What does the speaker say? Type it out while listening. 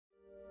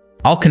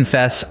I'll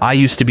confess, I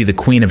used to be the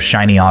queen of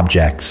shiny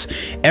objects.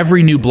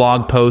 Every new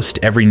blog post,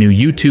 every new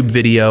YouTube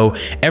video,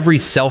 every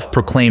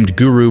self-proclaimed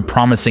guru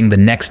promising the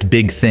next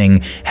big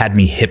thing had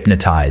me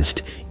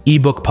hypnotized.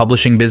 Ebook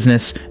publishing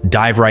business,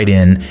 dive right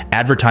in.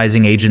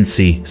 Advertising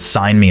agency,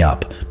 sign me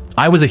up.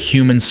 I was a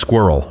human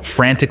squirrel,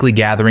 frantically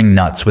gathering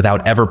nuts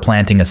without ever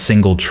planting a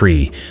single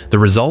tree. The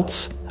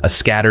results? A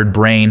scattered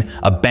brain,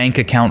 a bank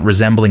account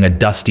resembling a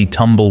dusty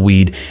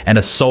tumbleweed, and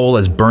a soul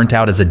as burnt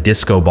out as a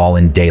disco ball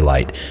in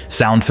daylight.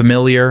 Sound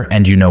familiar?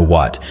 And you know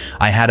what?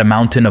 I had a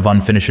mountain of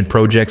unfinished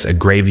projects, a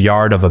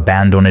graveyard of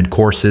abandoned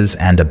courses,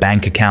 and a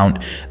bank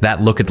account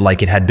that looked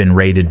like it had been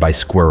raided by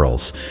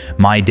squirrels.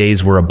 My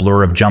days were a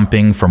blur of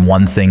jumping from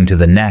one thing to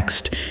the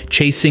next,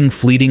 chasing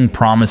fleeting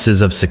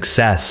promises of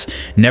success,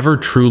 never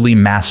truly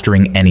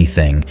mastering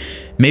anything.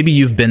 Maybe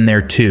you've been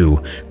there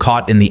too,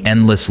 caught in the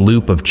endless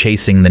loop of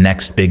chasing the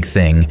next big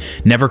thing,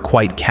 never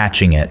quite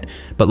catching it.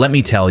 But let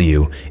me tell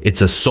you,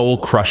 it's a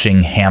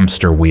soul-crushing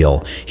hamster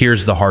wheel.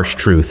 Here's the harsh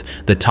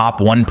truth. The top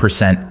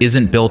 1%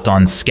 isn't built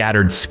on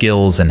scattered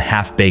skills and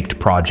half-baked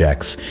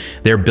projects.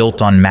 They're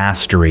built on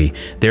mastery.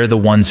 They're the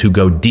ones who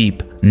go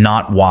deep,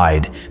 not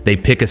wide. They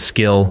pick a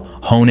skill,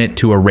 hone it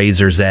to a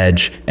razor's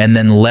edge, and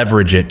then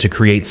leverage it to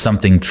create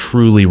something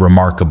truly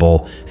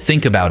remarkable.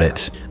 Think about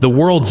it. The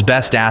world's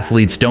best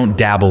athletes don't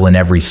dabble in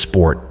every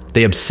sport.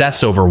 They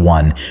obsess over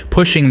one,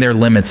 pushing their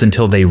limits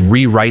until they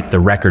rewrite the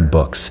record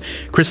books.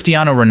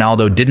 Cristiano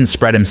Ronaldo didn't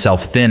spread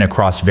himself thin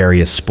across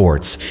various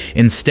sports.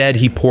 Instead,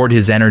 he poured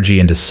his energy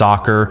into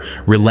soccer,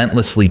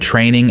 relentlessly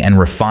training and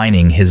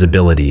refining his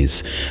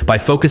abilities. By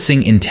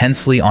focusing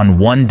intensely on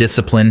one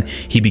discipline,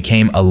 he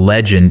became a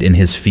legend in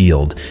his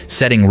field,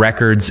 setting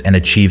records and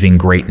achieving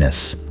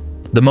greatness.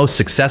 The most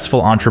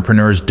successful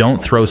entrepreneurs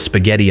don't throw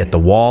spaghetti at the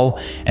wall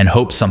and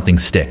hope something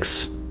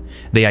sticks.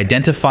 They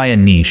identify a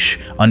niche,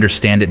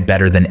 understand it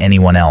better than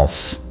anyone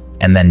else,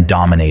 and then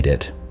dominate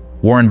it.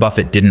 Warren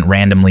Buffett didn't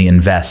randomly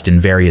invest in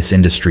various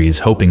industries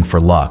hoping for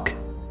luck.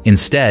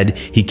 Instead,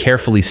 he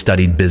carefully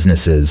studied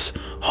businesses,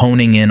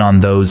 honing in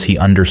on those he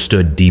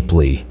understood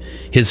deeply.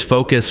 His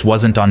focus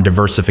wasn't on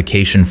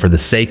diversification for the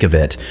sake of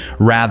it.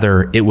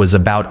 Rather, it was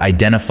about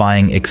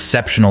identifying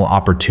exceptional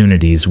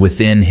opportunities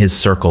within his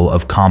circle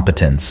of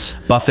competence.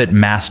 Buffett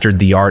mastered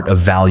the art of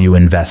value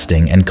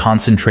investing and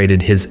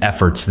concentrated his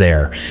efforts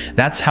there.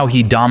 That's how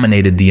he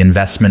dominated the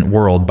investment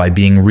world, by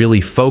being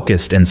really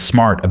focused and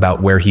smart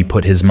about where he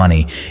put his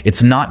money.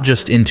 It's not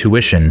just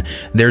intuition,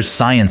 there's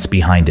science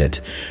behind it.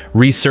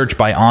 Research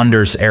by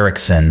Anders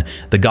Ericsson,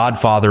 the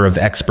godfather of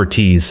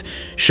expertise,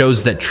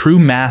 shows that true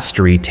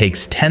mastery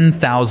takes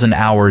 10,000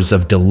 hours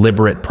of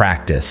deliberate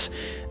practice.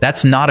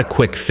 That's not a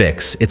quick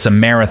fix, it's a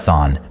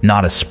marathon,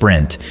 not a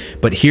sprint.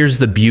 But here's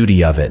the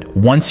beauty of it.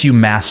 Once you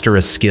master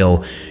a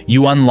skill,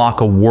 you unlock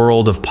a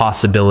world of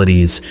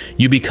possibilities.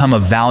 You become a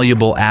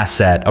valuable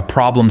asset, a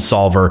problem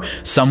solver,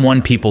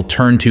 someone people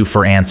turn to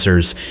for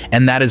answers,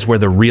 and that is where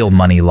the real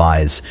money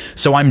lies.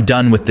 So I'm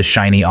done with the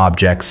shiny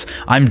objects.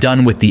 I'm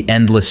done with the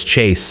endless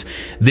chase.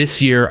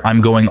 This year,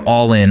 I'm going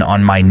all in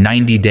on my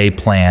 90-day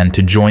plan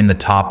to join the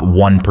top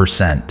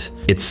 1%.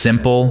 It's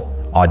simple,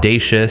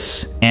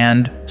 audacious,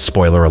 and,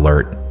 spoiler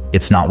alert,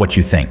 it's not what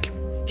you think.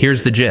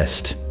 Here's the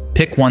gist.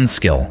 Pick one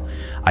skill.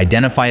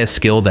 Identify a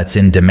skill that's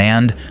in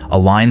demand,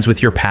 aligns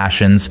with your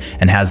passions,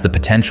 and has the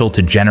potential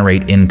to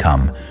generate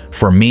income.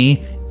 For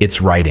me,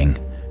 it's writing.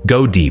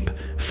 Go deep.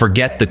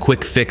 Forget the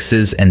quick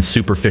fixes and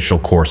superficial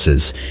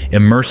courses.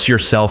 Immerse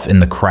yourself in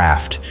the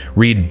craft.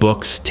 Read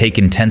books, take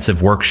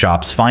intensive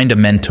workshops, find a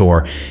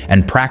mentor,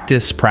 and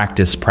practice,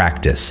 practice,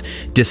 practice.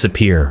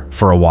 Disappear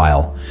for a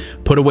while.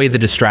 Put away the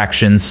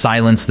distractions,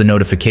 silence the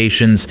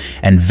notifications,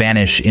 and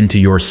vanish into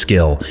your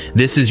skill.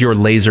 This is your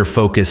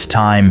laser-focused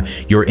time,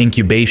 your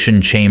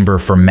incubation chamber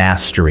for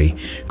mastery.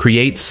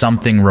 Create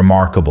something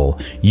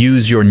remarkable.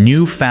 Use your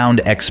newfound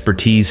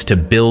expertise to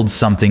build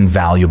something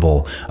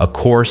valuable. A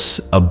course,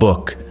 a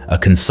book, a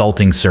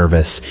consulting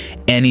service,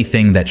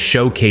 anything that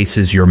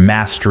showcases your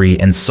mastery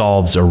and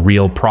solves a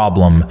real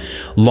problem.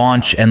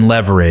 Launch and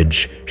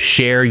leverage.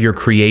 Share your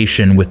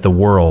creation with the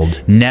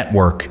world.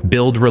 Network,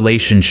 build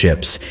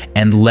relationships,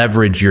 and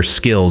leverage your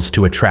skills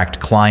to attract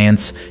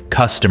clients,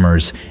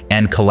 customers,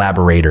 and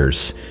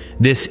collaborators.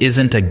 This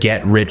isn't a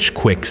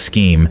get-rich-quick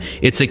scheme.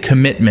 It's a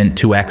commitment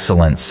to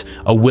excellence,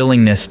 a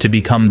willingness to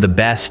become the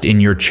best in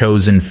your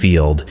chosen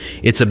field.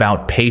 It's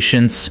about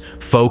patience,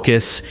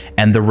 focus,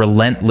 and the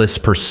relentless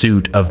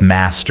pursuit of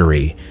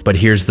mastery. But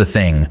here's the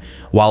thing.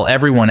 While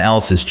everyone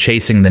else is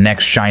chasing the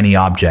next shiny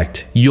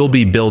object, you'll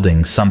be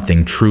building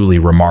something truly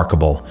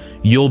remarkable.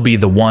 You'll be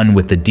the one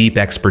with the deep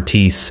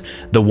expertise,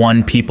 the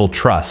one people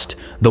trust,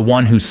 the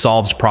one who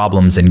solves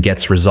problems and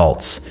gets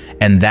results.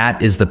 And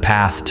that is the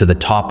path to the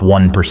top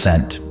 1%.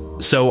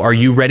 So are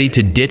you ready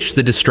to ditch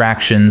the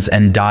distractions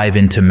and dive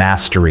into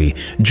mastery?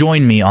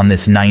 Join me on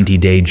this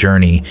 90-day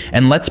journey,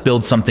 and let's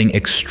build something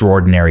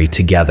extraordinary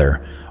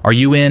together. Are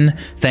you in?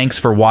 Thanks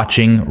for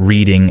watching,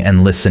 reading,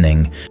 and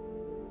listening.